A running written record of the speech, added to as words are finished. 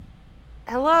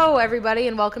Hello, everybody,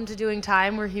 and welcome to Doing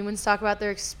Time, where humans talk about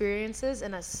their experiences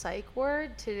in a psych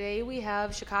word. Today we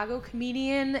have Chicago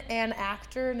comedian and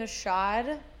actor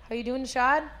Nishad. How you doing,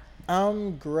 Nishad?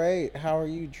 I'm great. How are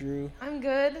you, Drew? I'm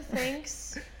good,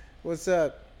 thanks. What's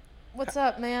up? What's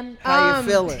up, man? How you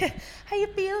feeling? How you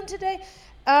feeling today?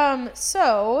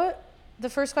 So the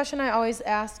first question I always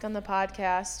ask on the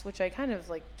podcast, which I kind of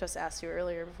like just asked you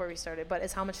earlier before we started, but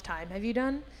is how much time have you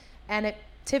done? And it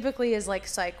typically is like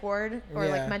psych ward or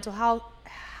like mental health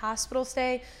hospital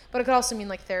stay, but it could also mean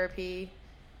like therapy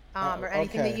or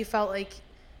anything that you felt like,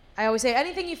 I always say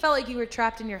anything you felt like you were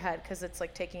trapped in your head because it's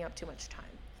like taking up too much time.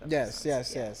 Yes.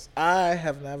 I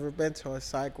have never been to a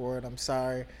psych ward. I'm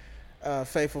sorry.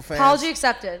 Faithful fans. Apology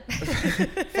accepted.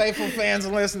 Faithful fans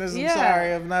and listeners, I'm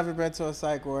sorry. I've never been to a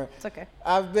psych ward. It's okay.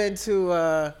 I've been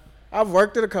to, I've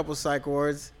worked at a couple psych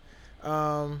wards.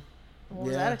 What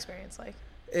was that experience like?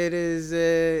 It is,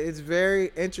 it's very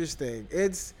interesting.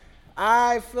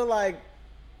 I feel like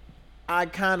I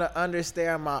kind of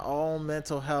understand my own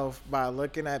mental health by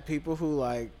looking at people who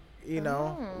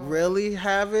really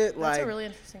have it. That's a really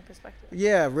interesting perspective.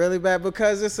 Yeah, really bad,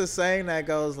 because it's a saying that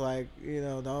goes like,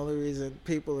 the only reason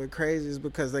people are crazy is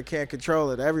because they can't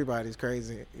control it. Everybody's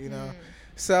crazy,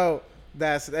 So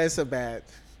that's a bad,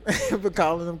 but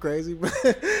calling them crazy.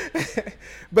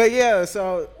 But yeah,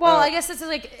 so. Well, I guess it's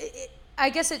like, I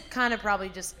guess it kind of probably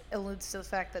just alludes to the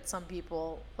fact that some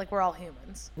people, like, we're all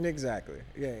humans. Exactly.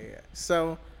 Yeah.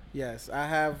 So, yes, I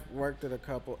have worked at a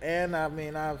couple, and I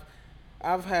mean,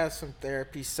 I've had some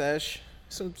therapy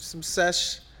some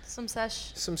sessions,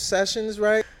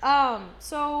 right?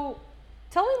 So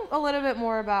tell me a little bit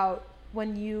more about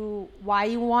why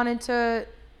you wanted to,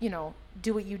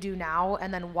 do what you do now,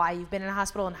 and then why you've been in a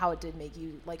hospital and how it did make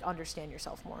you like understand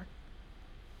yourself more.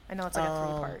 I know it's like a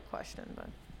 3-part question, but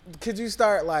could you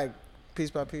start like piece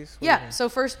by piece? Yeah. So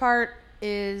first part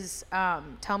is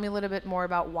tell me a little bit more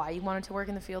about why you wanted to work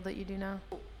in the field that you do now.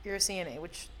 You're a CNA,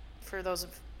 which for those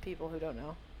of people who don't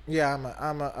know. Yeah,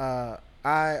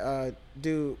 I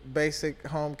do basic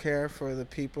home care for the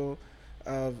people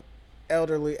of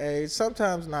elderly age,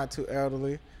 sometimes not too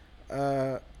elderly.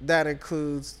 That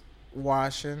includes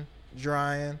washing,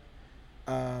 drying,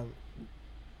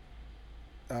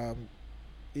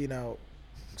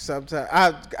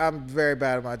 sometimes I'm very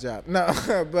bad at my job. No,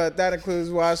 but that includes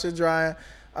washing, drying,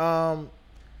 not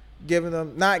giving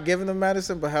them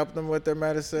medicine, but helping them with their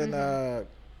medicine. Mm-hmm.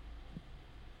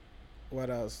 What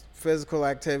else? Physical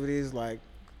activities, like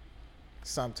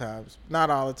sometimes, not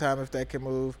all the time if they can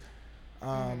move.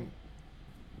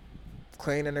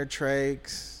 Cleaning their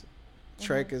trachs.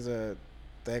 Trach is a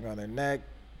thing on their neck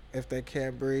if they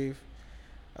can't breathe.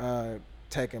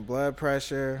 Taking blood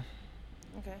pressure.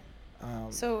 Okay.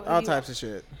 So all types of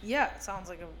shit. Yeah, it sounds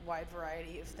like a wide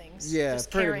variety of things. Yeah,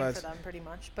 just pretty caring much. for them, pretty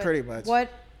much. But pretty much.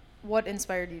 What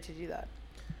inspired you to do that?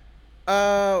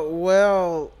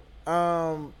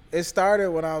 It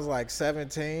started when I was like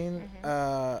 17.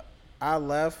 I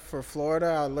left for Florida.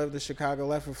 I lived in Chicago,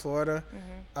 left for Florida,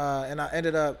 and I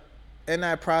ended up in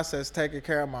that process taking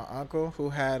care of my uncle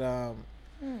who had Lou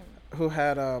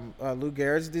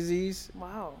Gehrig's disease.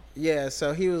 Wow. Yeah,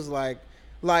 so he was like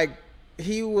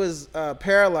he was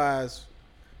paralyzed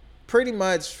pretty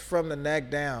much from the neck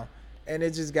down, and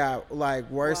it just got like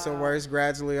worse and worse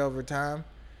gradually over time.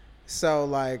 So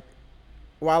like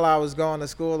while I was going to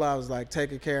school, I was like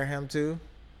taking care of him too.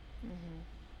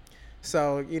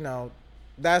 So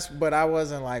but I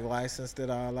wasn't like licensed at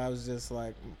all. I was just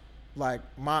like my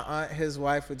aunt, his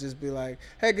wife would just be like,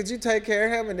 "Hey, could you take care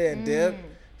of him?" and then dip.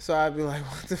 So I'd be like,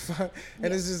 "What the fuck?"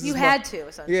 And it's just you had to.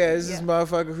 Essentially. Yeah, it's this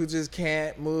motherfucker who just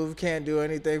can't move, can't do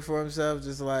anything for himself,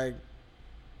 just like.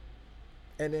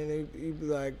 And then he'd be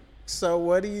like, "So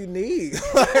what do you need?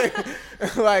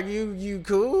 like you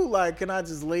cool? Like, can I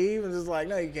just leave?" And just like,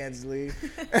 "No, you can't just leave."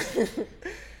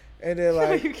 And then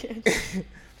like, no, you can't.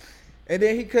 And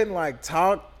then he couldn't like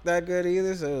talk that good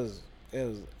either. So it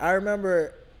was. I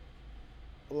remember,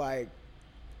 like.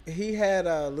 He had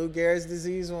Lou Gehrig's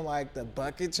disease when like the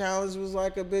bucket challenge was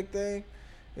like a big thing.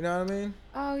 You know what I mean?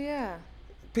 Oh yeah.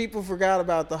 People forgot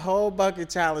about the whole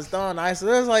bucket challenge, throwing ice. It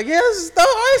was like, yeah, let's just throw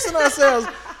ice on ourselves.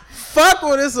 Fuck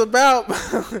what it's about.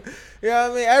 You know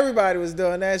what I mean? Everybody was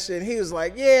doing that shit. And he was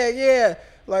like, yeah,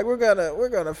 like we're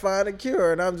gonna find a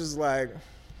cure. And I'm just like,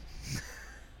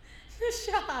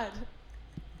 Nishad.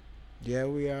 Yeah,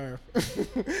 we are.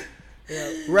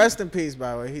 Yeah. Rest in peace,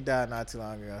 by the way. He died not too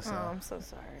long ago. So. Oh, I'm so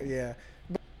sorry. Yeah.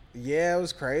 Yeah, it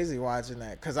was crazy watching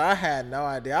that because I had no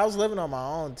idea. I was living on my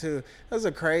own, too. It was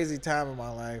a crazy time in my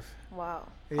life. Wow.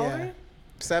 Yeah. How old are you?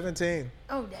 17.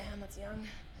 Oh, damn. That's young.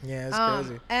 Yeah, it's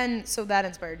crazy. And so that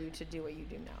inspired you to do what you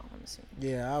do now, I'm assuming.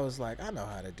 Yeah, I was like, I know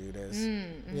how to do this.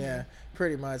 Mm-hmm. Yeah,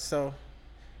 pretty much. So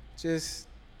just,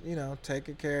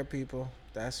 taking care of people.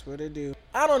 That's what I do.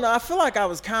 I don't know. I feel like I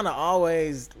was kind of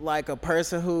always like a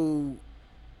person who,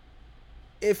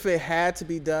 if it had to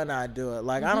be done, I'd do it.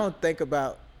 Like, I don't think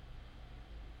about,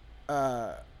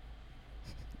 I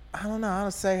don't know how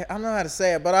to say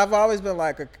it, but I've always been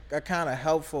like a kind of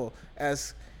helpful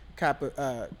as type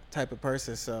of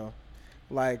person. So,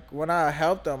 like, when I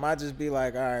help them, I just be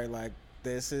like, all right, like,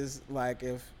 this is like,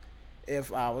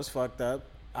 if I was fucked up,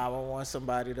 I would want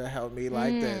somebody to help me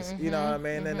like this. You know what I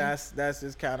mean? And that's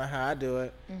just kind of how I do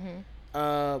it.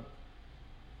 I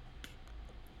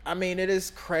mean, it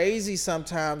is crazy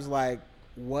sometimes, like,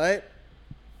 what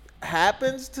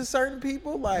happens to certain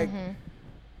people. Like,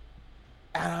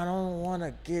 and I don't want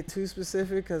to get too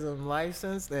specific because I'm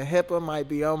licensed and HIPAA might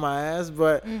be on my ass.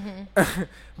 But,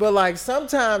 but like,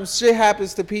 sometimes shit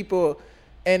happens to people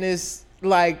and it's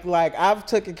like I've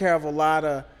taken care of a lot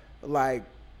of, like,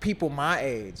 people my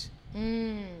age,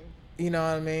 you know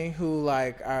what I mean, who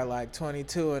like are like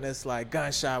 22 and it's like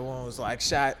gunshot wounds, like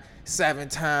shot 7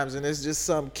 times, and it's just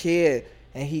some kid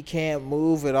and he can't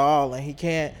move at all and he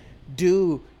can't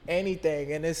do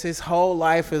anything, and it's his whole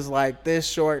life is like this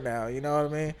short now, you know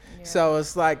what I mean? Yeah. So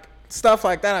it's like stuff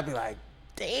like that. I'd be like,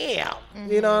 damn,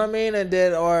 you know what I mean? And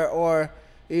then or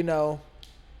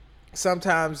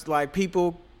sometimes like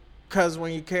people, because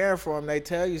when you care for them, they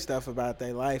tell you stuff about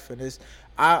their life, and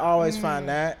I always find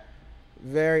that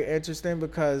very interesting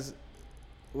because,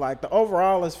 like, the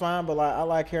overall is fine, but like I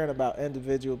like hearing about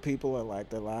individual people and like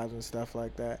their lives and stuff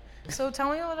like that. So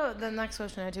tell me a little. The next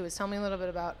question I had too is tell me a little bit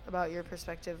about your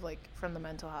perspective, like from the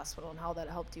mental hospital, and how that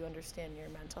helped you understand your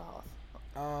mental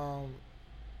health.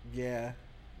 Yeah.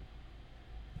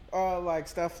 Like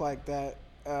stuff like that.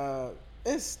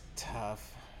 It's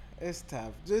tough. It's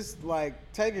tough. Just like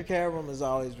taking care of them is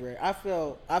always great. I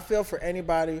feel for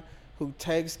anybody who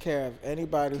takes care of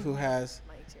anybody who has.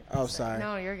 Oh, sorry.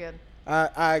 No, you're good.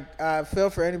 I feel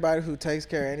for anybody who takes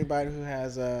care of anybody who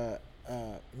has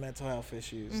mental health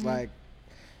issues. Like,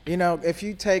 if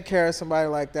you take care of somebody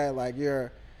like that, like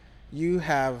you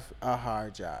have a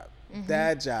hard job.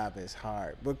 That job is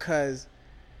hard because,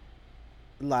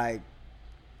 like,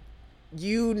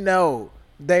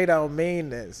 they don't mean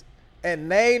this.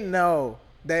 And they know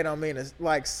they don't mean it.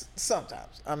 Like,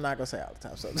 sometimes. I'm not going to say all the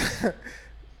time.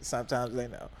 Sometimes they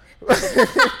know.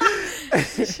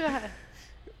 Sure.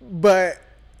 But,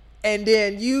 and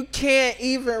then you can't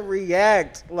even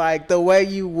react like the way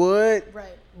you would.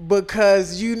 Right.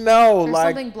 Because there's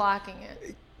like. something blocking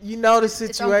it. You know the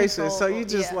situation. So you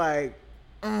just like,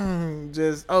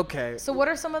 just, okay. So what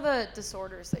are some of the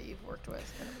disorders that you've worked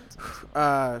with?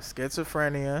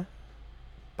 Schizophrenia,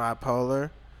 bipolar,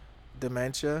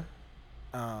 dementia,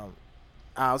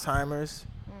 Alzheimer's.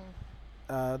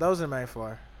 Those are the main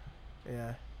 4.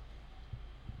 Yeah.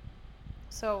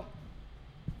 So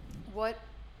what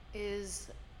gives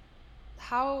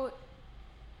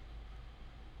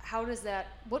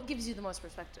you the most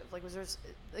perspective? Like,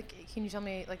 can you tell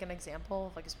me like an example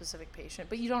of like a specific patient?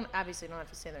 But you don't have to say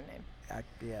their name.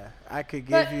 I could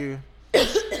give you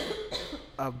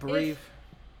a brief.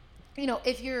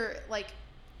 If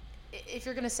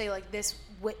you're going to say like this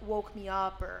woke me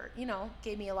up, or,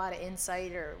 gave me a lot of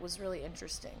insight, or was really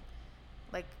interesting,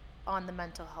 like on the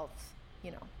mental health,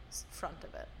 front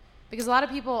of it. Because a lot of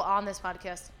people on this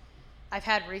podcast I've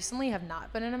had recently have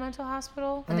not been in a mental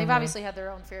hospital, and they've obviously had their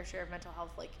own fair share of mental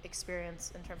health like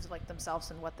experience in terms of like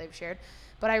themselves and what they've shared.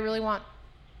 But I really want,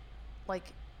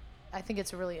 like, I think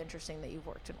it's really interesting that you've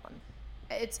worked in one.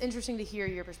 It's interesting to hear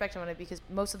your perspective on it because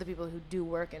most of the people who do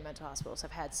work in mental hospitals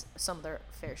have had some of their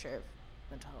fair share of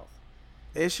mental health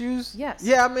issues. Yes.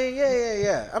 Yeah. I mean,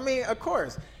 yeah. I mean, of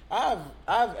course, I've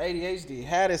ADHD.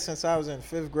 Had it since I was in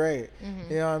 5th grade.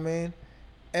 You know what I mean?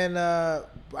 And I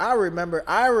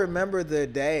remember the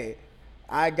day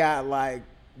I got like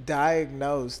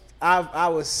diagnosed. I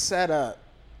was set up.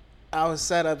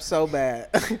 So bad.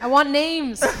 I want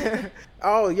names.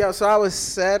 Oh, yeah. So I was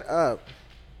set up.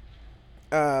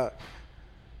 I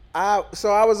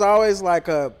was always like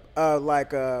I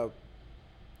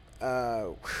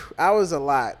was a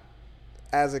lot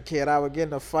as a kid. I would get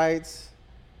into fights,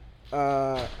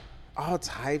 all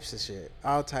types of shit.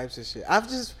 I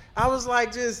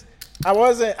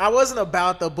wasn't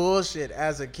about the bullshit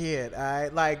as a kid.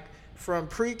 Like from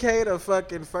pre-K to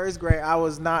fucking 1st grade, I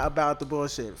was not about the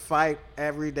bullshit. Fight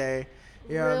every day.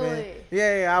 You know what I mean?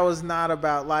 Yeah, I was not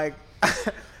about like.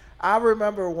 I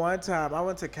remember one time I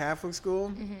went to Catholic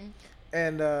school,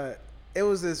 and it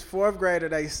was this 4th grader.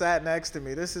 They sat next to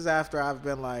me. This is after I've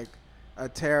been like a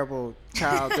terrible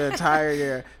child the entire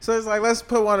year. So it's like, let's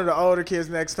put one of the older kids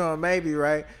next to him, maybe,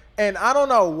 right? And I don't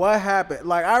know what happened.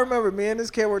 Like, I remember me and this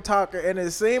kid were talking, and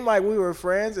it seemed like we were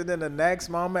friends, and then the next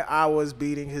moment, I was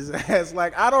beating his ass.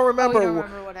 Like, I don't remember. Oh, you don't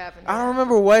remember what happened? I don't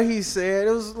remember what he said.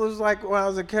 It was like when I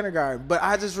was in kindergarten. But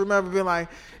I just remember being like,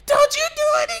 don't you do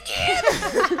it again.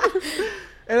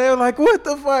 And they were like, what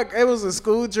the fuck? It was a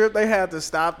school trip. They had to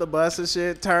stop the bus and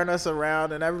shit, turn us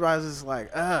around, and everybody's just like,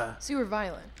 ugh. So you were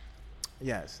violent?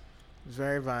 Yes. It was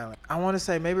very violent. I want to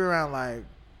say maybe around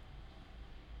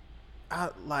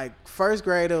like first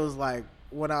grade, it was like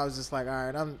when I was just like,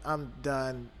 all right, I'm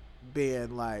done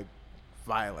being like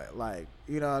violent. Like,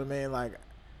 you know what I mean? Like,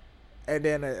 and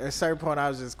then at a certain point I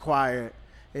was just quiet,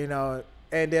 you know.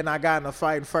 And then I got in a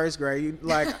fight in first grade. You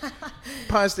like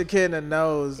punched the kid in the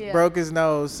nose, broke his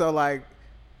nose. So like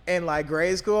in like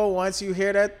grade school, once you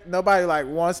hear that, nobody like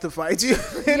wants to fight you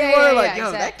anymore. Like, yo,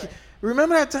 exactly.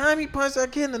 Remember that time he punched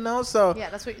that kid in the nose? So yeah,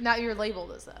 that's what now you're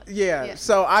labeled as that. Yeah.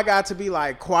 So I got to be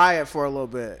like quiet for a little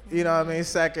bit. You know what I mean?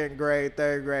 Second grade,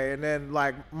 third grade, and then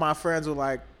like my friends were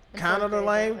like kind of the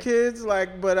lame kids,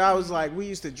 like, but I was like, we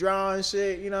used to draw and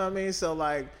shit. You know what I mean? So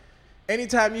like,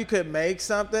 anytime you could make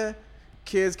something,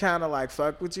 kids kind of like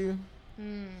fuck with you.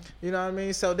 You know what I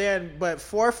mean? So then, but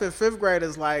fourth and fifth grade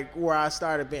is like where I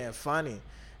started being funny.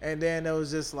 And then it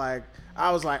was just like,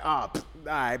 I was like, oh,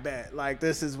 I bet. Like,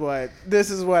 this is what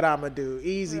I'm going to do.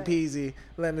 Easy peasy,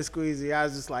 lemon squeezy. I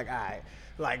was just like, all right,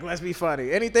 like, let's be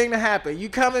funny. Anything to happen. You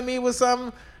come at me with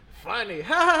something funny. Like,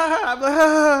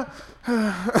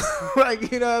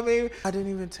 you know what I mean? I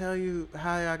didn't even tell you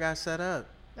how y'all got set up.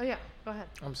 Oh, yeah. Go ahead.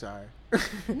 I'm sorry.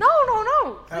 No.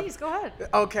 Please, go ahead.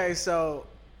 Okay, so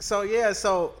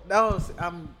that was,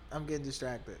 I'm getting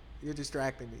distracted. You're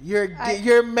distracting me.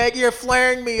 You're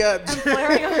flaring me up. I'm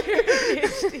flaring up your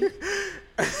ADHD.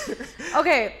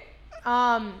 Okay,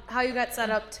 how you got set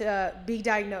up to be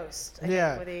diagnosed? I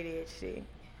think, with ADHD.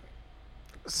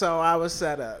 So I was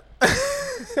set up,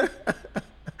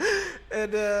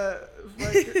 and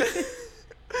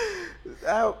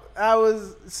I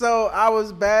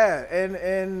was bad,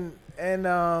 and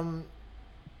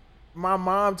my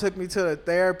mom took me to the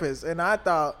therapist, and I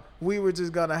thought we were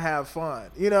just gonna have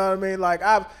fun. You know what I mean? Like,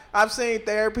 I've seen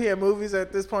therapy in movies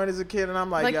at this point as a kid, and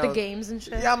I'm like, yo, the games and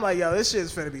shit. Yeah, I'm like, yo, this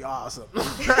shit's finna be awesome.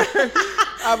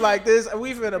 I'm like,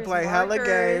 we finna play hella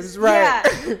games, right?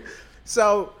 Yeah.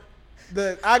 So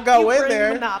I go in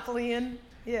there. Monopoly in.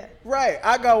 Yeah. Right.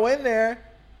 I go in there,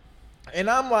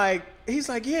 and I'm like, he's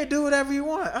like, yeah, do whatever you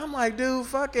want. I'm like, dude,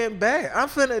 fucking bet. I'm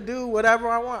finna do whatever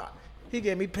I want. He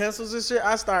gave me pencils and shit.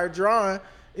 I started drawing.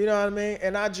 You know what I mean?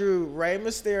 And I drew Rey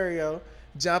Mysterio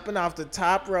jumping off the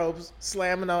top ropes,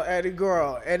 slamming on Eddie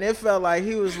Guerrero. And it felt like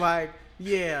he was like,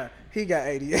 yeah, he got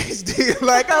ADHD.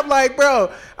 Like, I'm like,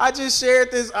 bro, I just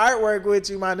shared this artwork with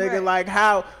you, my nigga. Right.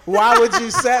 Like, why would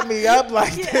you set me up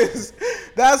like this?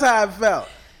 That's how I felt.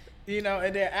 You know,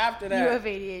 and then after that. You have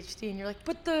ADHD, and you're like,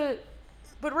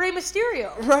 but Rey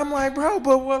Mysterio. I'm like, bro,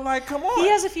 but what? Like, come on. He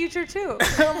has a future too.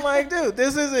 I'm like, dude,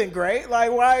 this isn't great.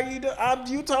 Like, why are you?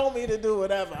 You told me to do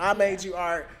whatever. I made you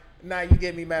art. Now you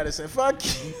give me medicine. Fuck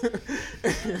you.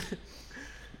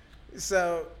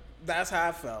 So that's how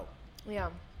I felt.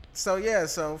 Yeah. So yeah,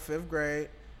 so fifth grade,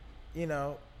 you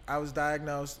know, I was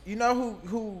diagnosed. You know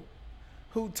who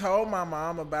told my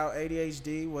mom about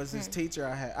ADHD was this teacher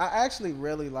I had. I actually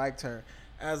really liked her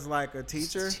as like a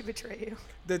teacher. Did she betray you?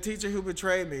 The teacher who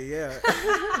betrayed me, yeah.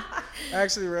 I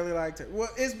actually really liked her. Well,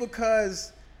 it's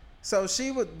because, so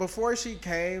she would, before she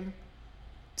came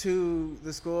to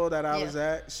the school that I was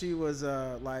at, she was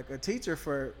like a teacher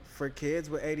for kids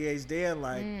with ADHD and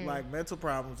like mental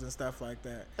problems and stuff like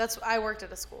that. I worked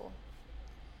at a school.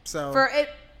 So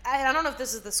I don't know if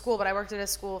this is the school, but I worked at a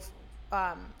school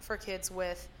for kids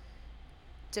with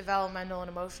developmental and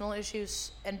emotional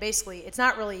issues, and basically it's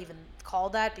not really even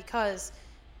called that because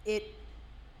it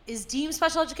is deemed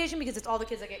special education because it's all the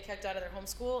kids that get kicked out of their home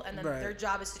school, and then their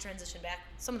job is to transition back.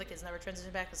 Some of the kids never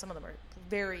transition back because some of them are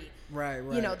very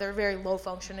you know, they're very low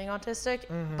functioning autistic.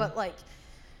 But like,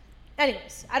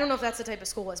 anyways, I don't know if that's the type of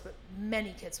school it was, but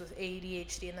many kids with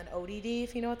ADHD and then ODD,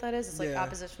 if you know what that is. It's like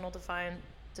oppositional defiant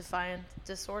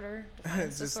disorder.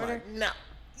 It's just like, no.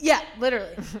 Yeah,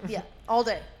 literally. Yeah, all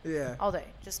day. Yeah. All day,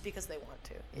 just because they want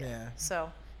to. Yeah.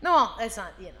 So, no, it's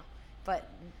not, you know, but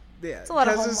yeah, it's a lot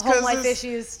of home life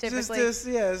issues typically. It's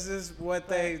just what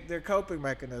their coping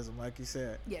mechanism, like you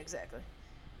said. Yeah, exactly.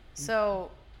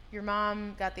 So, your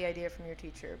mom got the idea from your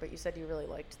teacher, but you said you really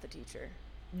liked the teacher.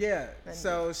 Yeah.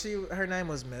 So her name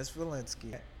was Miss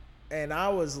Valinsky, and I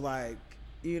was like,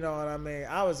 you know what I mean?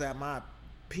 I was at my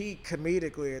peak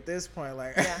comedically at this point.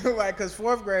 Like, Yeah. like, because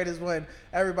 4th grade is when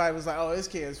everybody was like, oh, this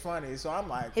kid is funny. So I'm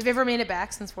like, Have you ever made it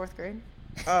back since 4th grade?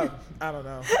 I don't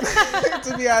know.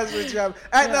 To be honest with you, no,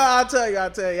 I'll tell you.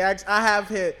 I have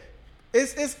hit.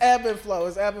 It's ebb and flow.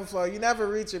 It's ebb and flow. You never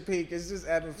reach your peak. It's just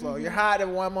ebb and flow. You're hot at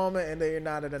one moment and then you're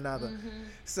not at another.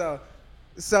 So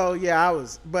yeah, I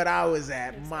was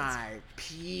at my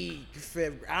peak.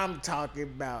 I'm talking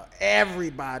about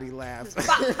everybody laughed.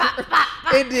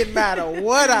 It didn't matter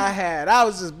what I had. I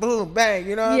was just boom, bang.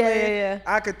 You know what I mean? Yeah.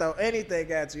 I could throw anything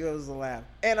at you. It was a laugh,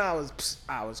 and I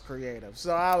was creative.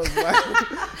 So I was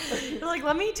like, You're like,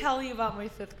 let me tell you about my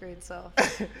 5th grade self.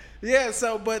 yeah.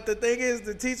 So, but the thing is,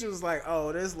 the teacher was like,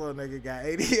 "Oh, this little nigga got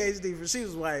ADHD." She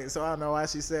was white, so I don't know why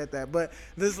she said that. But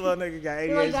this little nigga got ADHD.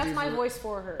 You're like, that's my voice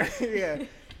for her. Yeah,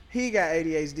 he got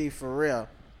ADHD for real.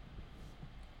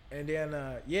 And then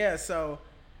so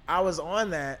I was on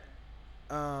that,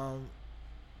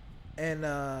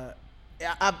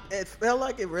 it felt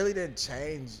like it really didn't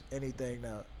change anything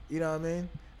though. You know what I mean?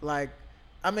 Like,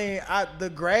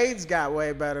 the grades got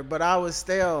way better, but I was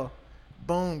still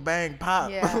boom, bang, pop.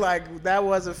 Yeah. Like, that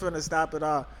wasn't finna stop at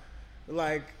all.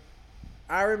 Like,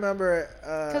 I remember.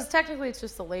 Because technically it's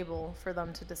just a label for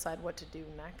them to decide what to do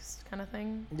next, kind of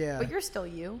thing. Yeah. But you're still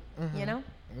you, you know?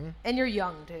 Mm-hmm. And you're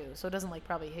young too, so it doesn't like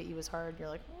probably hit you as hard. You're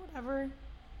like, whatever.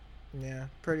 Yeah,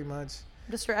 pretty much.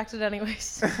 I'm distracted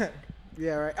anyways.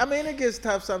 Yeah, right. I mean, it gets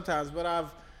tough sometimes, but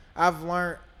I've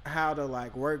learned how to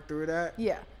like work through that.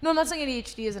 Yeah. No, I'm not saying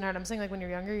ADHD isn't hard. I'm saying like when you're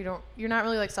younger, you're not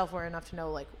really like self-aware enough to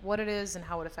know like what it is and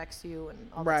how it affects you and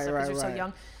all that stuff because you're so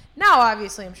young. Now,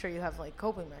 obviously, I'm sure you have like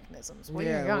coping mechanisms. When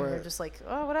you're young, you're just like,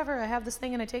 oh, whatever. I have this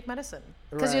thing and I take medicine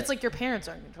because it's like your parents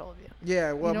are in control of you.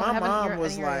 Yeah. Well, my mom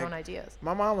was like, own ideas.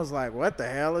 My mom was like, what the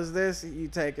hell is this? You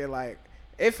take it like.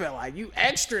 It felt like you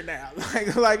extra now,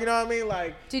 like you know what I mean,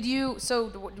 like. Did you?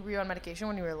 So were you on medication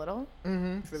when you were little?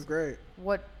 Mm-hmm. 5th grade.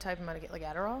 What type of medication? Like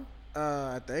Adderall?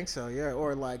 I think so, yeah,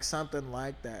 or like something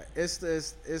like that. It's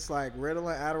like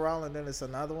Ritalin, Adderall, and then it's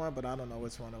another one, but I don't know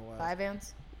which one it was.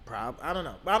 Vyvanse? I don't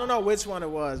know. I don't know which one it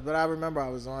was, but I remember I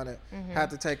was on it. Mm-hmm.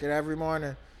 Had to take it every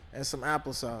morning and some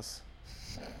applesauce.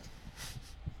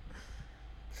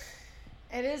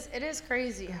 It is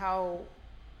crazy how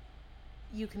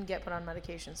you can get put on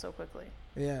medication so quickly.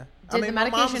 Yeah. Did the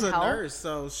medication my mom's help? a nurse,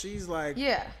 so she's like,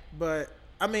 yeah. But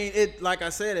I mean, it, like I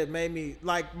said, it made me,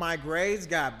 like, my grades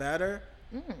got better,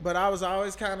 but I was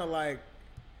always kind of like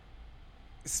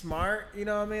smart, you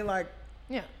know what I mean? Like,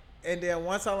 yeah. And then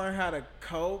once I learned how to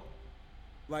cope,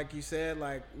 like you said,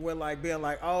 like, with like being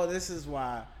like, oh, this is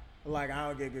why, like, I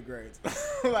don't get good grades.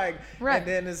 Like, right. And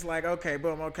then it's like, okay,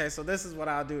 boom, okay, so this is what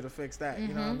I'll do to fix that,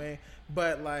 you know what I mean?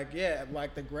 But like, yeah,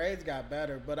 like the grades got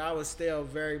better, but I was still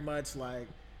very much like,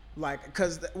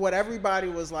 because what everybody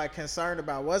was like concerned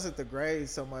about wasn't the grades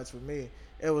so much for me.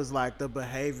 It was like the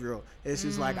behavioral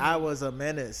issues. Like I was a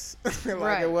menace. Like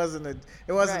right. It wasn't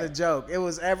a joke. It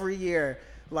was every year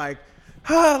like,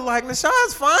 like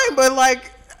Nashawn's fine, but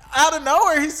like out of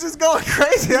nowhere he's just going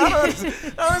crazy. I don't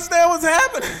understand what's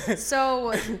happening.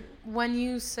 So when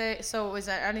you say, so is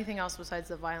there anything else besides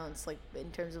the violence, like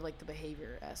in terms of like the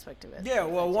behavior aspect of it? Yeah,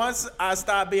 well, once I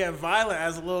stopped being violent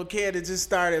as a little kid, it just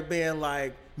started being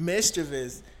like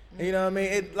mischievous. You know what I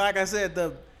mean? It, like I said,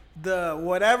 the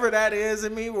whatever that is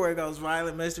in me, where it goes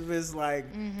violent, mischievous, like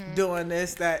doing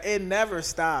this, that, it never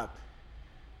stopped.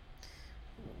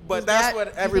 But that's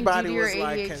what everybody was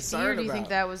like concerned about. Do you think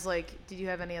that was like, did you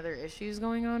have any other issues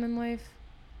going on in life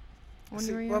when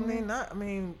you were younger? Well, I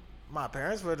mean, my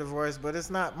parents were divorced, but it's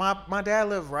not. My dad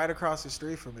lived right across the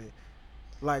street from me,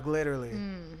 like literally,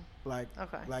 like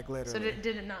literally. So did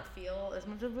it not feel as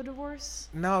much of a divorce?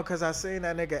 No, because I seen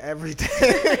that nigga every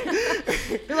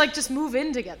day. You're like, just move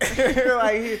in together.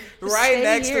 Like right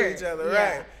next to each other,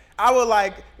 yeah. Right? I would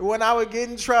like when I would get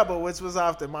in trouble, which was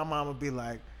often. My mom would be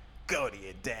like, go to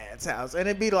your dad's house, and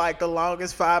it'd be like the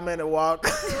longest 5-minute walk.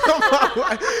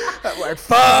 I'm like,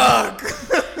 fuck.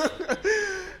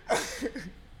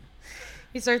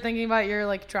 You start thinking about your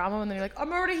like trauma, and then you're like,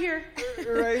 I'm already here.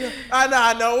 Right.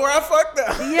 I know where I fucked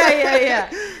up.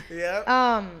 Yeah.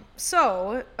 Yeah.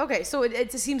 So okay, so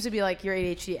it seems to be like your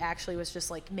ADHD actually was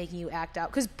just like making you act out,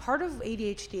 because part of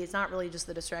ADHD is not really just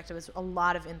the distractive; it's a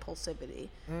lot of impulsivity.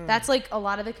 That's like a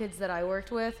lot of the kids that I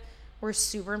worked with were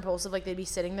super impulsive. Like they'd be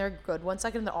sitting there good 1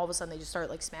 second, and then all of a sudden they just start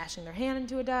like smashing their hand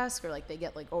into a desk, or like they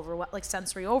get like like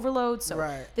sensory overload. So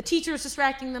the teacher's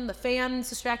distracting them, the fan's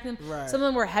distracting them. Right. Some of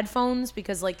them wear headphones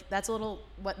because like that's a little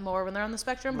more when they're on the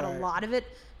spectrum, but a lot of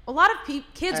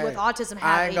kids with autism have ADHD.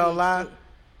 I ain't gonna lie.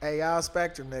 Hey, y'all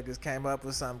Spectrum niggas came up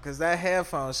with something, because that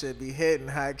headphone should be hitting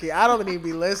high key. I don't even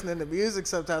be listening to music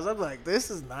sometimes. I'm like,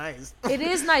 this is nice. It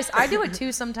is nice. I do it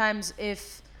too sometimes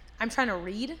if I'm trying to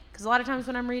read, because a lot of times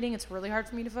when I'm reading, it's really hard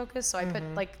for me to focus. So I put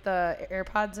like the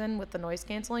AirPods in with the noise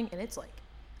canceling, and it's like,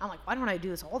 I'm like, why don't I do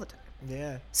this all the time?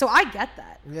 Yeah. So I get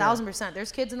that, Yeah. 1000%.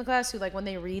 There's kids in the class who, like, when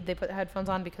they read, they put headphones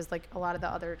on because, like, a lot of the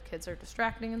other kids are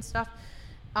distracting and stuff.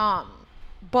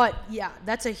 But yeah,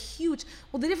 that's a huge.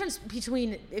 Well, the difference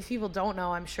between, if people don't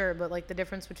know, I'm sure, but like the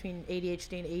difference between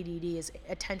ADHD and ADD is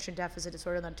attention deficit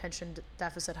disorder and attention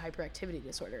deficit hyperactivity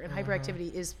disorder. And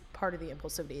hyperactivity is part of the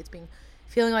impulsivity. It's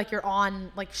feeling like you're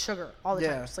on like sugar all the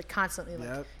time, just like constantly,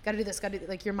 like gotta do this, gotta do,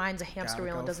 like your mind's a hamster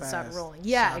wheel and doesn't stop rolling.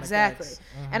 Yeah, Sonic exactly.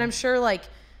 And I'm sure like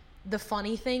the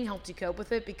funny thing helped you cope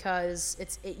with it because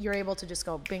you're able to just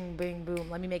go bing, bing,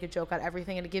 boom. Let me make a joke out of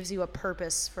everything, and it gives you a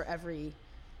purpose for every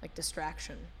like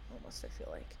distraction, almost. I feel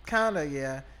like kinda,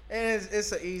 yeah. And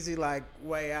it's an easy like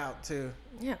way out too.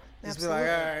 Yeah, just absolutely. be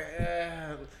like, all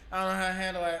right, I don't know how to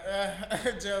handle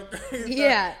it. Joke.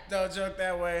 Yeah, don't joke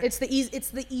that way. It's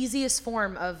the easiest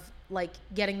form of like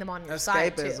getting them on your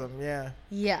side too. Escapism, yeah.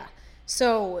 Yeah.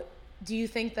 So, do you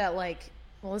think that like,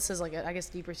 well, this is like I guess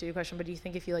deeper to your question, but do you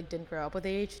think if you like didn't grow up with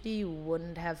ADHD, you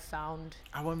wouldn't have found?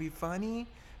 I wouldn't be funny.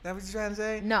 That what you're trying to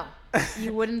say? No,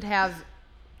 you wouldn't have.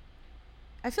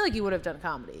 I feel like you would have done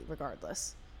comedy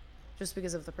regardless, just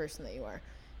because of the person that you are.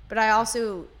 But I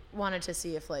also wanted to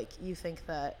see if like you think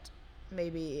that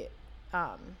maybe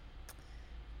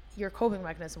your coping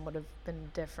mechanism would have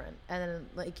been different, and then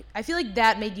like I feel like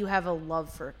that made you have a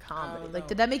love for comedy. Like,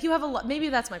 did that make you have a love? Maybe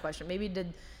that's my question. Maybe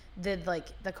did like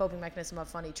the coping mechanism of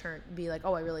funny be like,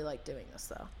 oh, I really like doing this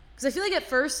though? Because I feel like at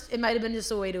first it might have been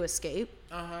just a way to escape.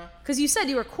 Because you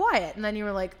said you were quiet, and then you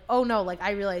were like, oh no, like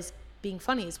I realized being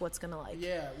funny is what's gonna like.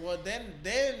 Yeah. Well,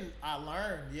 then I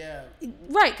learned. Yeah.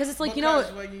 Right, because it's like because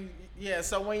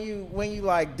so when you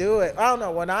like do it, I don't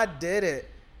know. When I did it,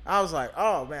 I was like,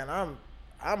 oh man,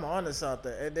 I'm onto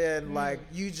something. And then like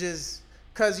you just,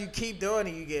 cause you keep doing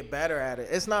it, you get better at it.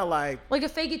 It's not like a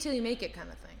fake it till you make it kind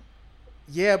of thing.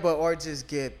 Yeah, or just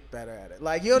get better at it.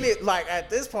 Like you don't need, like at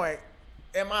this point,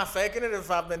 am I faking it if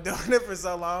I've been doing it for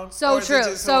so long? So true.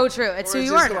 It's who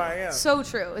you are now. So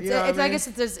true. I guess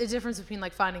there's a difference between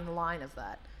like finding the line of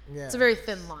that. Yeah. It's a very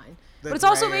thin line. But it's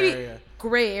also maybe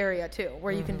gray area too,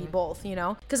 where you can be both, you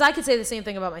know? Because I could say the same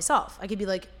thing about myself. I could be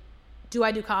like, do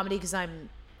I do comedy because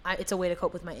it's a way to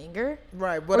cope with my anger?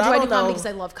 Right. But or do I do comedy because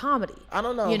I love comedy? I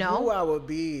don't know who I would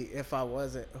be if I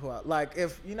wasn't like I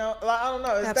don't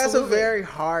know. That's a very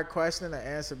hard question to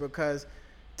answer, because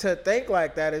to think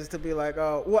like that is to be like,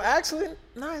 oh, well, actually,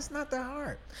 no, it's not that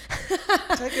hard.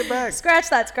 Take it back. Scratch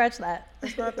that.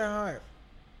 It's not that hard.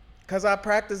 Because I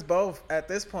practice both at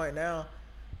this point now,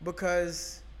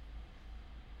 because,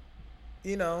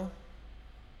 to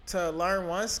learn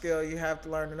one skill, you have to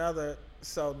learn another.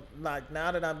 So, like,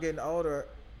 now that I'm getting older,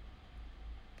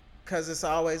 because it's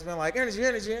always been like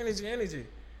energy.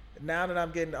 Now that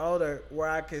I'm getting older, where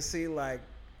I can see, like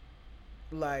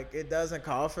it doesn't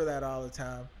call for that all the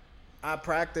time. I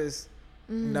practice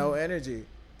no energy,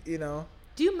 Do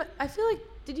you? I feel like,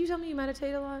 did you tell me you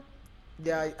meditate a lot?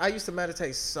 Yeah, I used to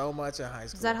meditate so much in high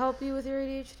school. Does that help you with your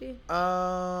ADHD?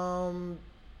 I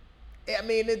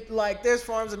mean, there's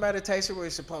forms of meditation where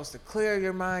you're supposed to clear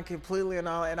your mind completely and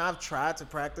all, and I've tried to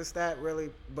practice that really,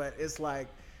 but it's like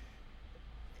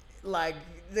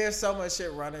there's so much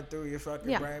shit running through your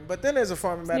fucking brain. But then there's a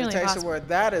form of meditation where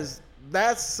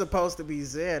that's supposed to be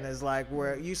Zen, is like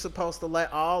where you're supposed to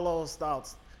let all those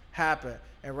thoughts happen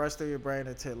and rush through your brain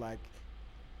until like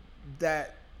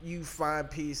that you find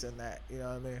peace in that. You know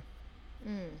what I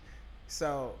mean?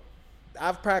 So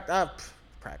I've practiced.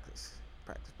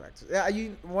 Yeah,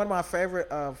 one of my favorite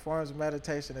forms of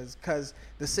meditation is because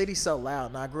the city's so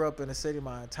loud, and I grew up in the city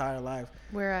my entire life.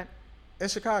 Where at? In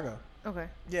Chicago. Okay.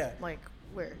 Yeah. Like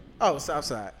where? Oh,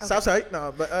 Southside. Okay. Southside.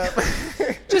 No, but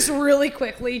just really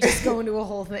quickly, just go into a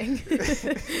whole thing.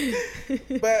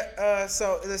 But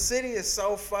so the city is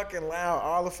so fucking loud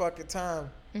all the fucking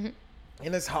time, and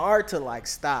it's hard to like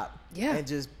stop. Yeah. And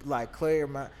just like clear your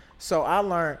mind. So I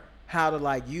learned how to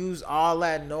like use all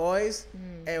that noise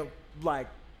and like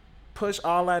push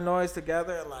all that noise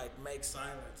together and like make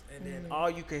silence, and then all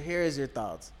you can hear is your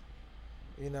thoughts.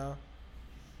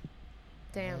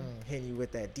 Damn. Hitting you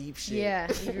with that deep shit.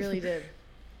 Yeah, you really did.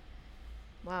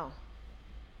 Wow.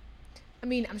 I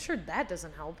mean, I'm sure that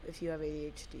doesn't help if you have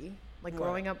ADHD. Like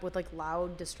growing up with like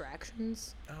loud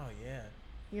distractions. Oh yeah.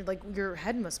 You're like, your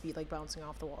head must be like bouncing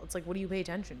off the wall. It's like, what do you pay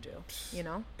attention to?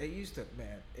 It used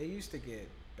to get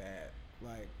bad.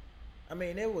 Like, I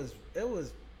mean, it was.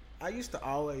 I used to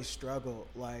always struggle,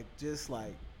 like just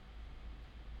like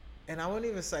and I wouldn't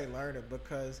even say learn it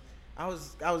because I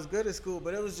was good at school,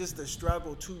 but it was just a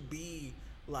struggle to be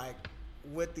like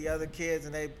with the other kids,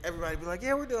 and everybody be like,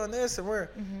 yeah, we're doing this, and we're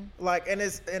like, and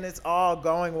it's all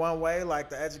going one way, like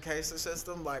the education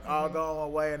system, like all going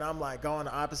one way, and I'm like going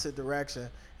the opposite direction,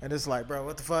 and it's like, bro,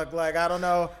 what the fuck? Like, I don't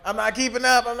know, I'm not keeping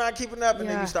up, and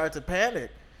then you start to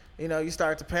panic. You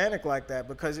start to panic like that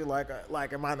because you're like,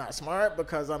 am I not smart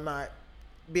because I'm not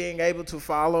being able to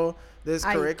follow this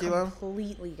curriculum? I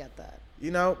completely get that.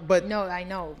 But no, I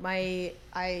know. I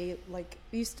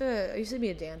used to be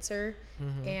a dancer,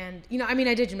 and I mean,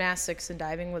 I did gymnastics and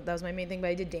diving. That was my main thing, but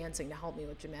I did dancing to help me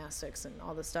with gymnastics and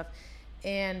all this stuff.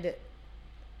 And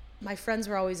my friends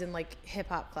were always in like hip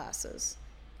hop classes,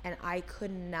 and I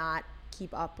could not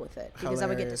keep up with it because I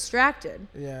would get distracted.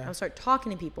 Yeah. I would start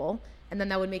talking to people, and then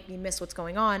that would make me miss what's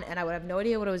going on, and I would have no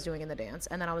idea what I was doing in the dance.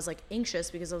 And then I was like anxious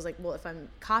because I was like, well, if I'm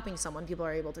copying someone, people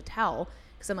are able to tell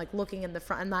because I'm like looking in the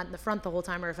front. I'm not in the front the whole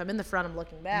time, or if I'm in the front, I'm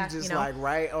looking back. You just like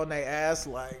right on their ass,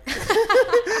 like.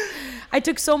 I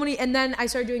took so many, and then I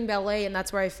started doing ballet, and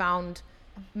that's where I found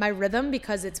my rhythm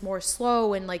because it's more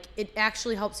slow and like it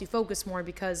actually helps you focus more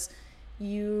because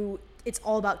it's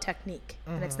all about technique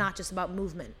and it's not just about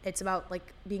movement. It's about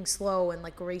like being slow and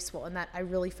like graceful, and that I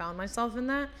really found myself in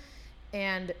that.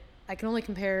 And I can only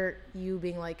compare you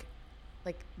being like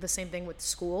the same thing with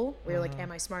school where you're like,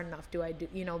 am I smart enough? Do I do,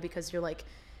 because you're like,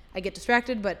 I get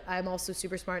distracted, but I'm also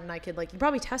super smart and I could like, you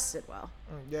probably tested well.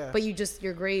 Yeah. But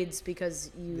your grades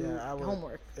because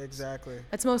homework. Exactly.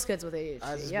 That's most kids with ADHD.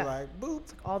 I just be like, boop.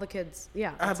 All the kids.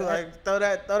 Yeah. I'd be like, throw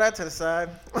that to the side.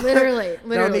 Literally.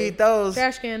 Don't need those.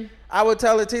 Trash can. I would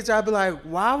tell the teacher, I'd be like,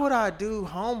 why would I do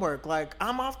homework? Like,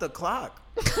 I'm off the clock.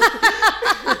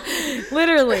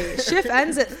 Literally. Shift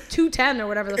ends at 2:10 or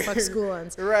whatever the fuck school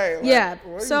ends. Right. Like, yeah.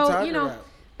 So, about?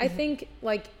 I think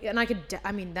like, and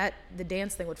that the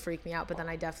dance thing would freak me out, but then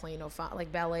I definitely,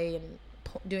 like ballet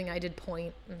and I did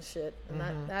point and shit. And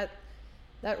that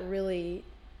really.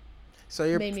 So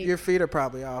your feet are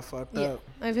probably all fucked up.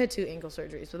 I've had 2 ankle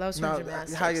surgeries, but that was from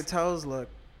gymnastics. How your toes look?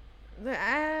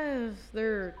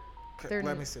 They're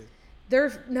let me see.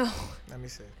 No. Let me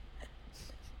see.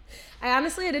 I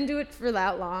didn't do it for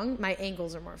that long. My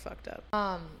ankles are more fucked up.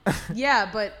 Yeah,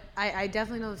 but I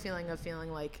definitely know the feeling of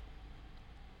feeling like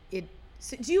it.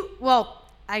 So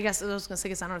I guess I was gonna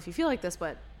say, I don't know if you feel like this,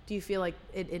 but do you feel like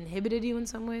it inhibited you in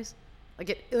some ways? Like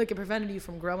it prevented you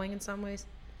from growing in some ways?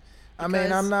 Because I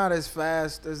mean, I'm not as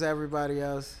fast as everybody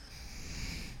else.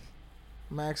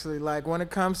 I'm actually like, when it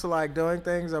comes to like doing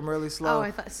things, I'm really slow.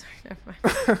 Oh, sorry, never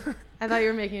mind. I thought you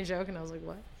were making a joke, and I was like,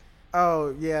 what?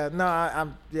 Oh yeah, no,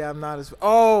 I'm not as.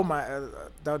 Oh my,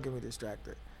 don't get me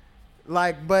distracted.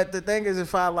 Like, but the thing is,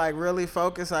 if I like really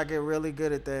focus, I get really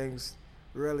good at things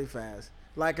really fast.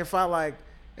 Like if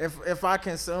I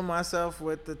consume myself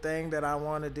with the thing that I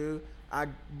want to do, I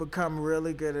become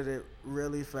really good at it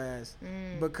really fast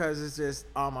because it's just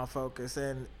all my focus.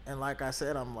 And like I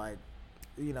said, I'm like,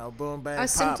 boom, bang, pop all the time. A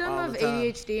symptom of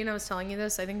ADHD, and I was telling you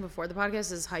this, I think before the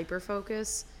podcast, is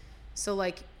hyperfocus. So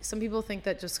like some people think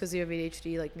that just because you have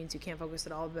ADHD like means you can't focus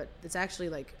at all, but it's actually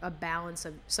like a balance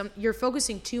of you're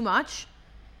focusing too much.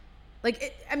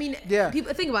 Like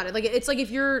people think about it. Like it's like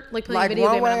if you're like playing a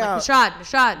video game and I'm like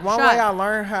Nishad. One way I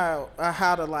learned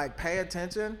how to like pay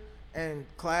attention in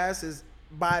class is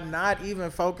by not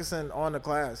even focusing on the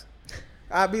class.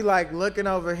 I'd be like looking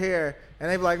over here,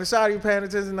 and they'd be like, "Nishad, are you paying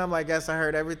attention?" And I'm like, "Yes, I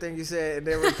heard everything you said." And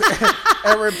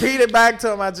then repeat it back to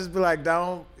them. I'd just be like,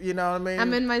 "Don't," you know what I mean?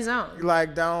 I'm in my zone.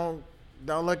 Like, don't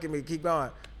look at me. Keep going.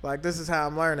 Like, this is how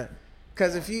I'm learning.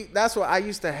 Because that's what I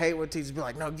used to hate when teachers be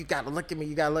like, "No, you got to look at me.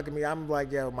 You got to look at me." I'm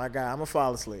like, "Yo, my God, I'm going to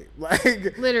fall asleep."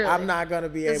 Like, literally. I'm not going to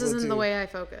be able to. This isn't the way I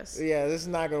focus. Yeah, this is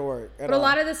not going to work But a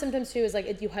lot of the symptoms, too, is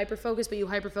like you hyper-focus, but you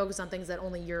hyper-focus on things that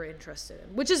only you're interested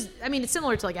in. Which is, it's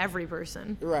similar to like every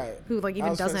person. Right. Who like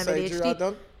even doesn't have ADHD.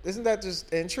 Drew, isn't that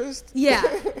just interest? Yeah,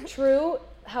 true.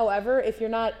 However, if you're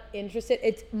not interested,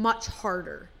 it's much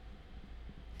harder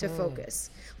to focus.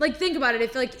 Like, think about it.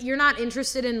 If like you're not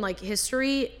interested in like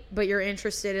history, but you're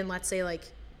interested in, let's say, like,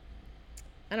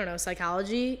 I don't know,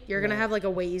 psychology, you're gonna have like a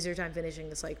way easier time finishing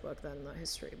the psych book than the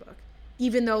history book.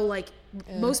 Even though like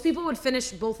most people would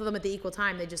finish both of them at the equal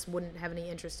time, they just wouldn't have any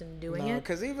interest in doing it.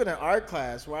 Because even in art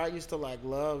class, where I used to like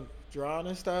love drawing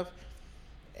and stuff,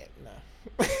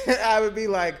 I would be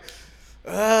like,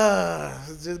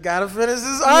 just gotta finish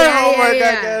this art homework,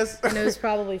 I guess. And it was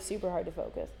probably super hard to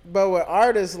focus. But with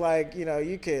artists, like,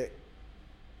 you could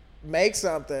make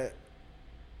something,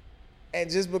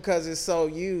 and just because it's so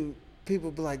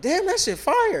people be like, "Damn, that shit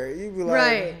fire." You be like,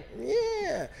 right.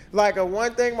 Yeah. Like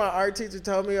one thing my art teacher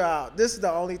told me, this is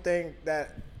the only thing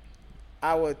that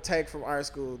I would take from art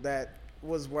school that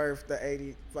was worth the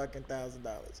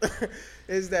 $80,000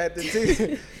 is that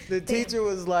the teacher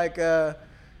was like,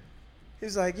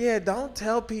 he's like, yeah, don't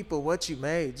tell people what you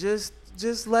made. Just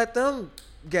let them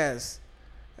guess.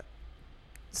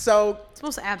 So It's the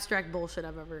most abstract bullshit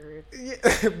I've ever heard. yeah,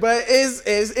 but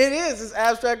it's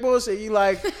abstract bullshit. You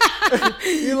like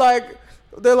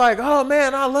they're like, oh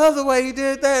man, I love the way you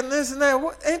did that and this and that.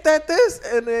 What, ain't that this?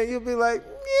 And then you'll be like,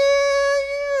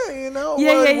 yeah, you know,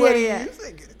 what do you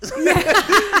think?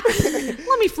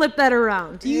 Let me flip that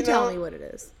around. You tell me what it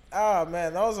is. Oh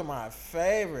man, those are my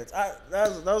favorites.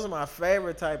 Those are my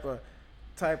favorite type of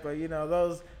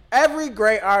those. Every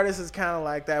great artist is kind of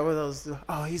like that. With those,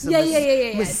 he's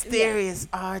a mysterious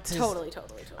artist. Totally.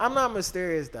 I'm not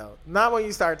mysterious though. Not when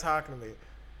you start talking to me.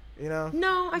 You know.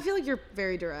 No, I feel like you're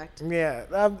very direct. Yeah,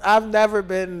 I've never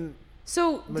been.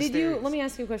 So mysterious. let me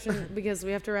ask you a question because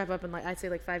we have to wrap up in I'd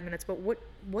say 5 minutes. But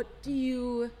what do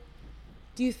you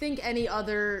think any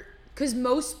other? Because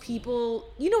most people,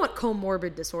 you know what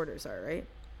comorbid disorders are, right?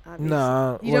 Obviously.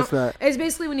 No, what's that? It's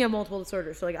basically when you have multiple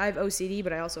disorders. So I have OCD,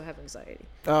 but I also have anxiety.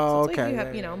 Oh, so it's okay.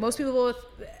 You have, most people with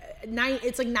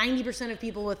it's like 90% of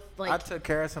people with I took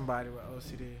care of somebody with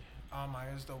OCD. Oh my,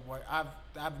 it's the worst.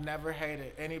 I've never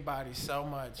hated anybody so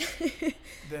much.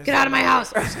 Get out of my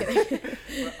house. I'm just kidding.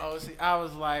 I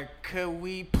was like, could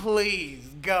we please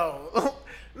go?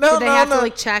 No, Did they have to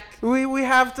check? We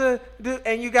have to do,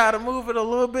 and you got to move it a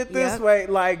little bit this way.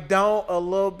 Like, don't a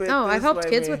little bit. No, this I've helped way,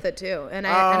 kids man. with it too, and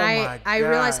my I God.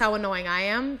 realize how annoying I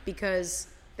am because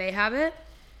they have it,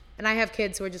 and I have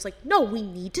kids who are just like, no, we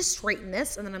need to straighten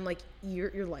this, and then I'm like,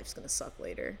 your life's gonna suck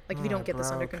later. Like if you don't get this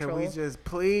under control. Can we just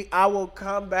please? I will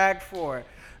come back for it.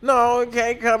 No, it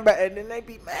can't come back, and then they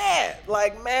be mad,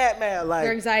 like mad, like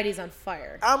their anxiety's on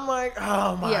fire. I'm like,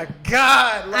 oh my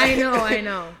God! Like, I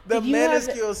know. The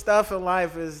minuscule stuff in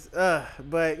life is,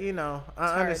 but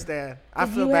I understand. I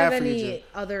feel bad for you. Do you have any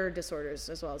other disorders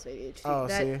as well as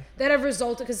ADHD that have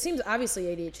resulted? Because it seems obviously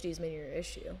ADHD is maybe your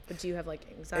issue, but do you have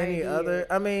anxiety? Any other?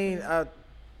 I mean,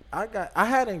 I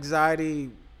had anxiety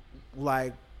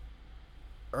like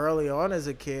early on as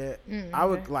a kid. I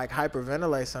would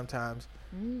hyperventilate sometimes.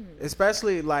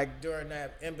 Especially during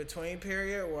that in between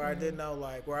period where I didn't know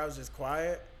where I was just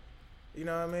quiet. You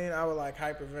know what I mean? I would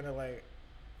hyperventilate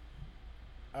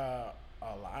a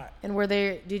lot. And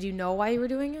did you know why you were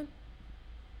doing it?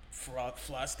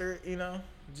 Flustered,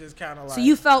 just kind of So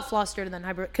you felt flustered and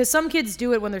then because some kids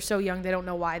do it when they're so young they don't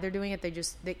know why they're doing it.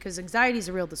 Because anxiety is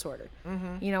a real disorder.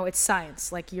 It's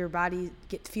science. Your body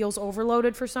feels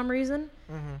overloaded for some reason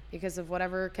because of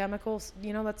whatever chemicals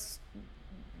that's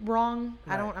wrong.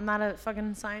 Right. I'm not a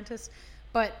fucking scientist,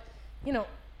 but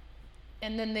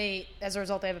and then as a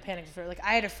result they have a panic disorder.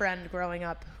 I had a friend growing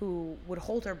up who would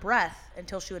hold her breath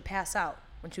until she would pass out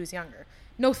when she was younger.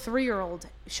 No 3-year-old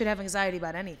should have anxiety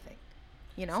about anything,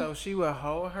 So she would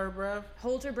hold her breath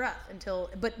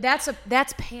but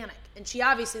that's panic, and she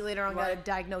obviously later on got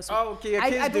diagnosed with. Oh, okay,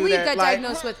 I believe got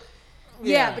diagnosed with.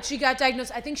 Yeah, but she got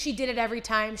diagnosed. I think she did it every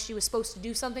time she was supposed to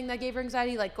do something that gave her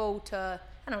anxiety, go to.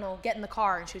 I don't know, get in the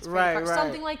car and she would spray the car,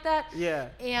 something like that. Yeah.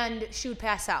 And she would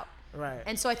pass out. Right.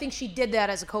 And so I think she did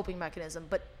that as a coping mechanism.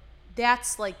 But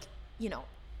that's when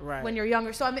you're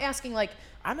younger. So I'm asking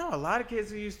I know a lot of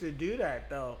kids who used to do that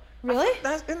though. Really?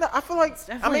 I feel like it's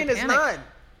not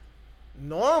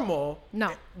normal.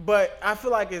 No. But I feel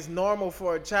like it's normal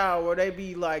for a child where they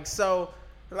be where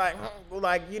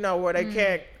they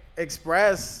can't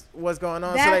express what's going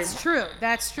on. That's true.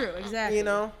 That's true. Exactly.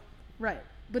 Right.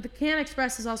 But the can't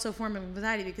express is also a form of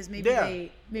anxiety because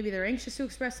maybe they're anxious to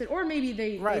express it, or maybe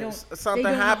they don't something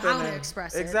know how happened to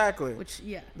express it. Exactly. Which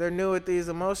they're new at these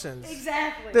emotions.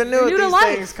 Exactly. They're new at to these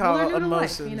life. things called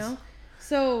emotions. Life,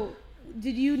 So,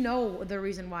 did you know the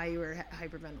reason why you were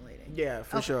hyperventilating? Yeah,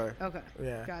 for sure. Okay.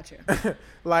 Yeah. Gotcha.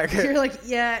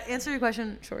 You're answer your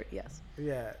question short. Yes.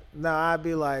 Yeah. No, I'd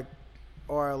be I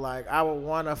would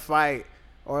want to fight,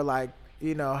 or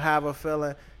have a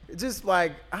feeling. Just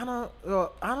I don't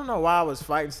know why I was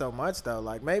fighting so much though.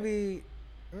 Maybe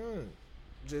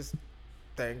just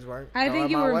things weren't. I think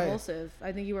you were impulsive.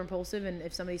 And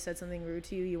if somebody said something rude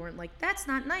to you, you weren't that's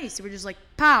not nice. You were just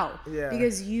pow. Yeah.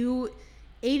 Because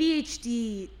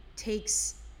ADHD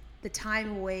takes the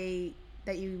time away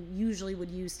that you usually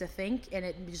would use to think, and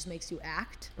it just makes you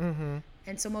act. Mm-hmm.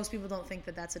 And so most people don't think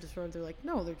that that's a disorder. They're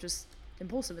no, they're just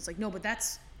impulsive. It's no, but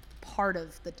that's part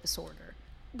of the disorder.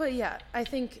 But yeah, I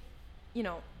think,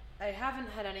 I haven't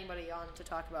had anybody on to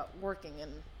talk about working,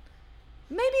 and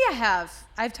maybe I have.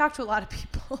 I've talked to a lot of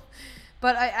people,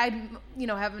 but I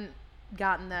haven't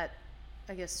gotten that,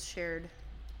 I guess, shared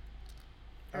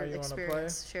or you wanna play?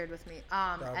 experience shared with me.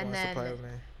 Dog And wants to play then with me.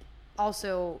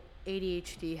 also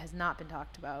ADHD has not been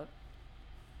talked about.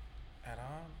 At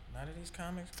all? None of these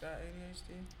comics got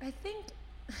ADHD?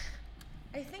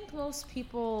 I think most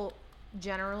people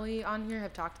generally on here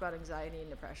have talked about anxiety and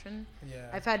depression.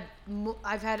 Yeah.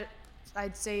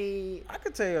 I'd say I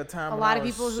could tell you a time a when lot I of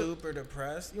was people who- super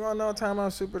depressed. You want to know a time I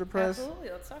was super depressed? absolutely.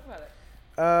 Let's talk about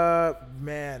it.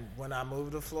 Man, when I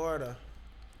moved to Florida,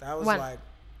 that was When? like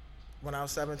when I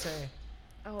was 17.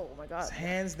 Oh my God. It's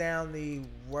hands down the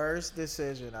worst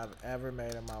decision I've ever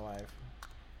made in my life.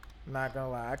 Not gonna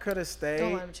lie, I could have stayed.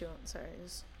 Don't let him chew on. Sorry.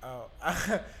 Just, Oh,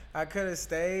 I could have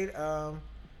stayed.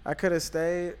 I could have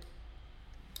stayed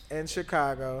in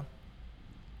Chicago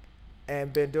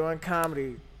and been doing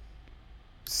comedy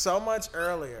so much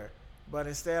earlier, but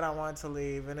instead I wanted to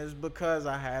leave, and it's because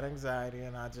I had anxiety,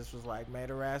 and I just was like made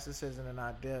a rash decision, and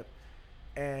I dipped,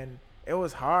 and it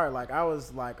was hard. Like I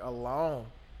was like alone.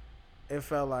 It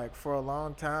felt like for a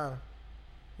long time.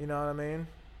 You know what I mean?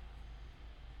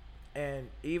 And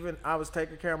even I was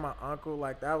taking care of my uncle.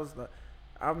 Like that was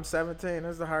I'm 17.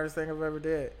 This is the hardest thing I've ever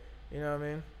did. You know what I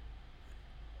mean?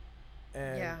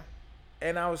 And yeah.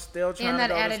 and I was still trying And to that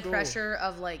go to added school. pressure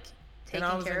of like taking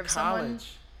And I was care in of someone.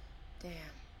 college. Damn.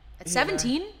 At Yeah.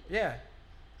 17? Yeah.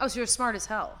 Oh, so you're smart as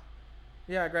hell.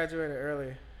 Yeah, I graduated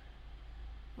early.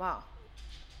 Wow.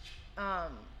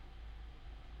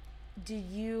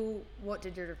 What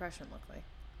did your depression look like?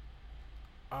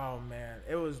 Oh man,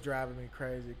 it was driving me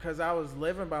crazy because I was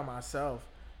living by myself,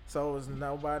 so it was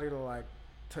nobody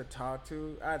to talk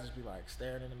to. I'd just be like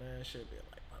staring in the mirror and shit, be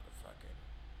like,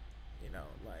 motherfucking, you know,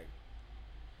 like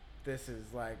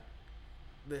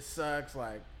this sucks,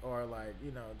 like, or like,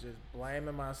 you know, just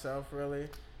blaming myself really,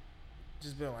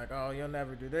 just being like, oh, you'll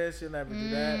never do this, you'll never do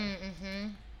that, Mm-hmm.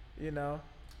 you know,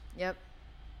 Yep.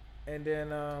 and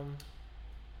then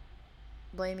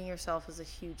Blaming yourself is a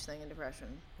huge thing in depression.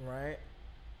 right,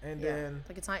 and Yeah. then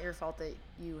Like, it's not your fault that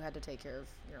you had to take care of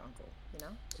your uncle, you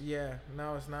know? yeah,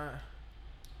 no, it's not.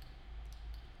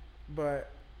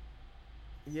 But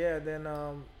yeah, then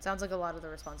Sounds like a lot of the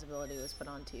responsibility was put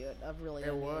onto you at a really it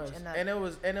young was, age. and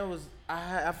it was.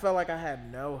 I felt like I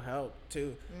had no help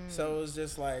too, so it was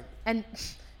just like And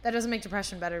that doesn't make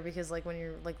depression better because, like, when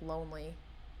you're, like, lonely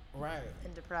right,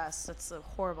 and depressed, it's a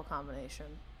horrible combination.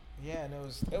 yeah, and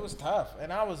it was tough,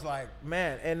 and I was like,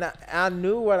 man, and I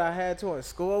knew what I had to, and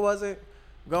school wasn't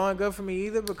going good for me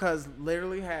either because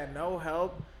literally had no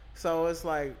help, so it's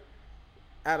like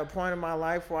at a point in my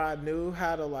life where I knew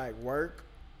how to like work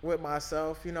with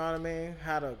myself, you know what I mean,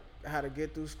 how to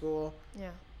get through school. Yeah.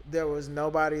 There was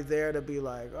nobody there to be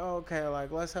like, oh, okay,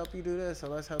 like let's help you do this or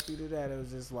let's help you do that. It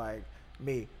was just like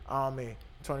me, all me,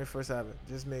 24/7,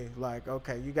 just me. Like,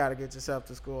 okay, you got to get yourself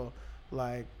to school.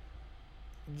 Like,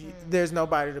 there's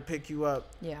nobody to pick you up.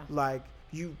 Yeah. Like,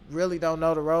 you really don't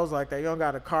know the roads like that. You don't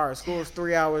got a car. School's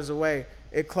 3 hours away.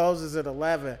 It closes at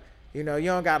 11. You know, you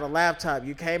don't got a laptop.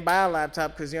 You can't buy a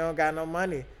laptop because you don't got no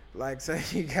money. Like, so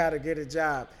you got to get a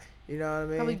job. You know what I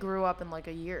mean? Probably grew up in like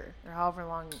a year or however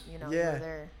long, you know, you Yeah. were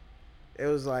there. It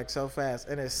was like so fast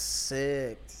and it's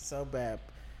sick, so bad.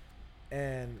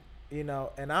 And, you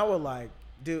know, and I would like,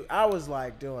 I was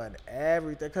like doing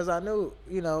everything because I knew,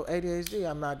 you know, ADHD,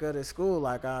 I'm not good at school.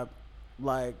 Like,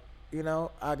 you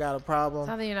know, I got a problem. It's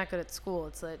not that you're not good at school.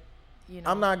 It's that, you know.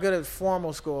 I'm not good at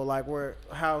formal school, like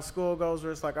how school goes,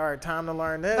 where it's like, all right, time to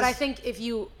learn this. But I think if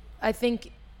you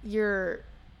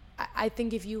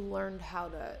learned how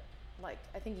to, like,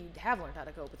 I think you have learned how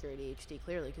to cope with your ADHD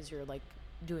clearly because you're like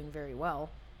doing very well.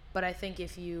 But I think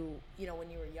if you know,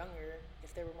 when you were younger,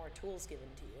 if there were more tools given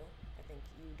to you, I think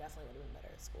you definitely would have been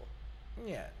better at school.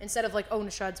 Yeah. Instead of like, oh,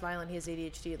 Nishad's violent, he has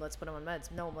ADHD, let's put him on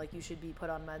meds. No, like, you should be put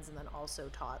on meds and then also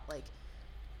taught like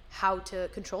how to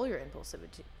control your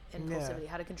impulsivity,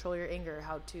 how to control your anger,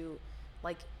 how to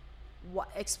like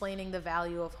explaining the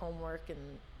value of homework and,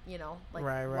 you know, like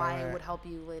why it would help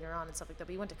you later on and stuff like that.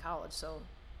 But you went to college, so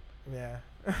yeah,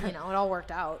 you know, it all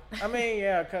worked out. I mean,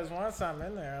 yeah, because once I'm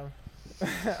in there,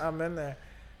 I'm in there.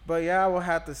 But yeah, I will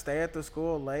have to stay at the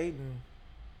school late and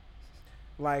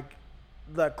like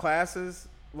the classes,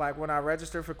 like when I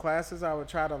registered for classes, I would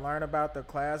try to learn about the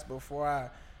class before I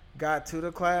got to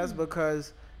the class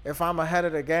because if I'm ahead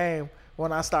of the game,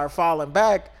 when I start falling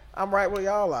back, I'm right where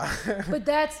y'all are. But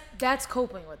that's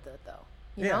coping with it though.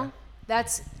 You know?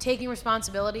 that's taking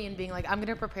responsibility and being like, I'm going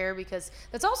to prepare, because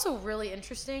that's also really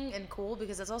interesting and cool,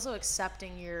 because that's also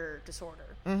accepting your disorder.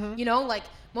 Mm-hmm. You know, like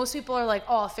most people are like,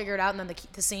 oh, I'll figure it out. And then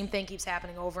the same thing keeps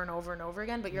happening over and over and over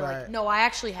again. But you're Right. like, no, I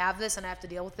actually have this and I have to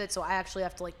deal with it. So I actually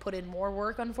have to like put in more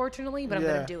work, unfortunately, but I'm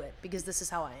going to do it because this is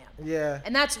how I am. Yeah.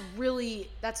 And that's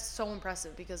so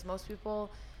impressive, because most people,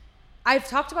 I've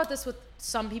talked about this with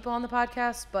some people on the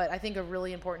podcast, but I think a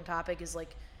really important topic is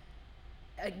like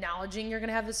acknowledging you're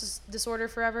gonna have this disorder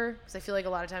forever, because I feel like a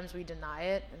lot of times we deny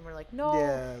it and we're like, no,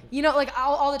 Yeah. you know, like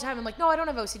all the time I'm like, no, I don't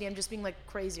have OCD, I'm just being like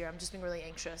crazy, or I'm just being really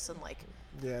anxious and like,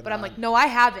 Yeah, but I'm like, no, I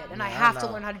have it, and I have to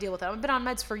know. learn how to deal with it. I've been on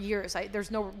meds for years.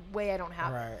 There's no way I don't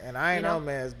have it. Right, and I ain't on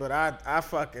meds, but I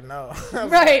fucking know.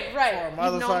 Right. For a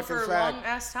motherfucking You've known for a fact. long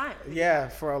ass time. Yeah,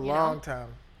 for a long know? time.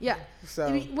 Yeah. So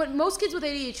I mean, what most kids with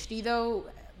ADHD though,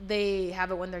 they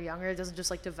have it when they're younger. It doesn't just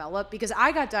like develop, because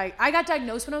I got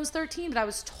diagnosed when I was 13, but I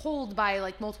was told by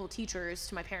like multiple teachers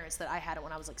to my parents that I had it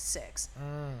when I was like 6.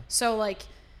 So like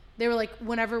they were like,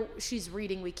 whenever she's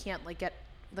reading, we can't like get,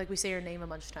 like we say her name a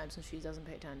bunch of times and she doesn't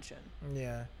pay attention.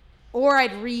 Yeah. Or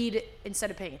I'd read instead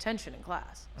of paying attention in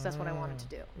class, because that's what I wanted to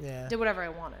do. Yeah. Did whatever I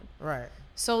wanted. Right.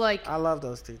 So like, I love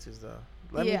those teachers though.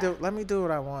 Let me do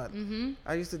what I want. Mm-hmm.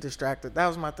 I used to distract it. That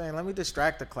was my thing. Let me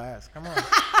distract the class. Come on.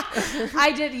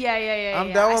 I did. Yeah.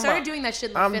 I'm done I with started doing that shit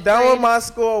in like I'm 5th done grade. with my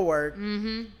schoolwork.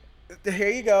 Mm-hmm. Here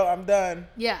you go. I'm done.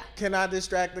 Yeah. Can I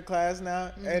distract the class now?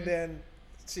 Mm-hmm. And then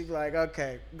she'd be like,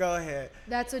 okay, go ahead.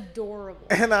 That's adorable.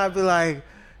 And I'd be like,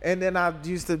 and then I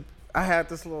had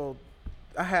this little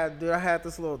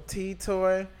tea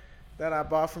toy that I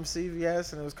bought from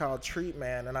CVS, and it was called Treat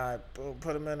Man, and I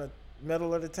put them in the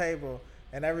middle of the table,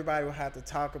 and everybody would have to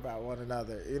talk about one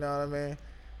another. You know what I mean?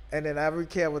 And then every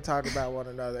kid would talk about one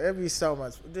another. It'd be so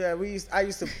much. Yeah, I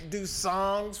used to do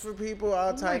songs for people,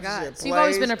 all types of shit. So you've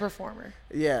always been a performer.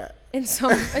 Yeah. In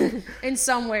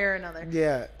some way or another.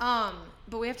 Yeah.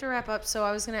 But we have to wrap up. So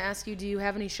I was gonna ask you, do you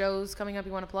have any shows coming up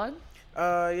you want to plug?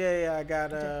 Yeah. I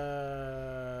got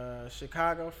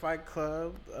Chicago Fight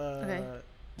Club. Okay. June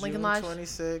Lincoln Lodge.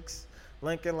 26th.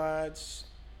 Lincoln Lodge,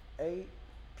 8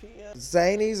 p.m.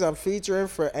 Zanies, I'm featuring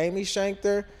for Amy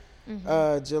Shankter.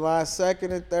 July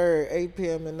 2nd and 3rd, 8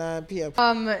 p.m. and 9 p.m.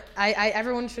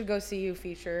 Everyone should go see you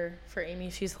feature for Amy.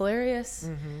 She's hilarious.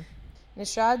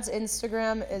 Nishad's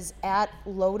Instagram is at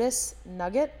Lotus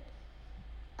Nugget,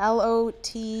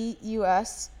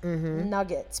 LOTUS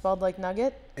Nugget, spelled like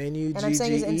nugget. Nuggget. And I'm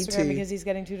saying his Instagram because he's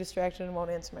getting too distracted and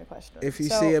won't answer my question. If you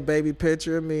see a baby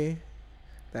picture of me,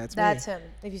 that's me. That's him.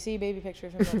 If you see a baby picture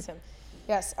of him, that's him.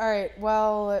 Yes. All right.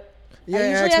 Well, Yeah, I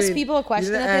usually ask people a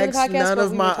question at the end of the podcast. None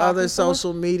of my other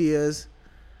social medias.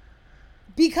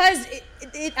 Because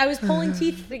I was pulling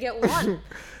teeth to get one.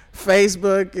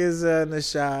 Facebook is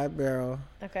Nishad Barrow.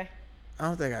 Okay. I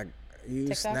don't think I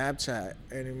use TikTok? Snapchat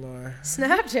anymore.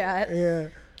 Snapchat? Yeah.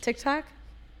 TikTok?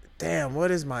 Damn,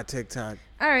 what is my TikTok?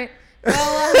 All right.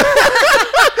 Well,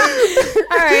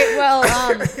 all right.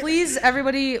 Well, please,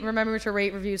 everybody, remember to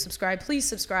rate, review, subscribe. Please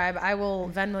subscribe. I will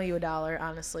Venmo you $1,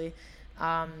 honestly.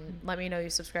 Let me know you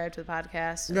subscribe to the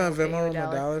podcast. You gonna Venmo him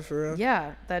 $1 for real?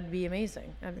 Yeah, that'd be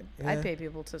amazing. I'd pay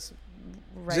people to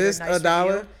write just a nice $1?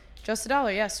 review. Just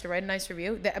 $1, yes, to write a nice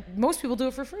review. Most people do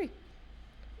it for free.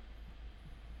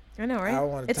 I know,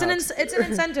 right? It's an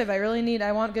incentive.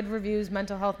 I want good reviews.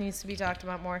 Mental health needs to be talked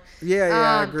about more.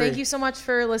 Yeah, I agree. Thank you so much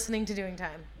for listening to Doing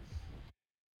Time.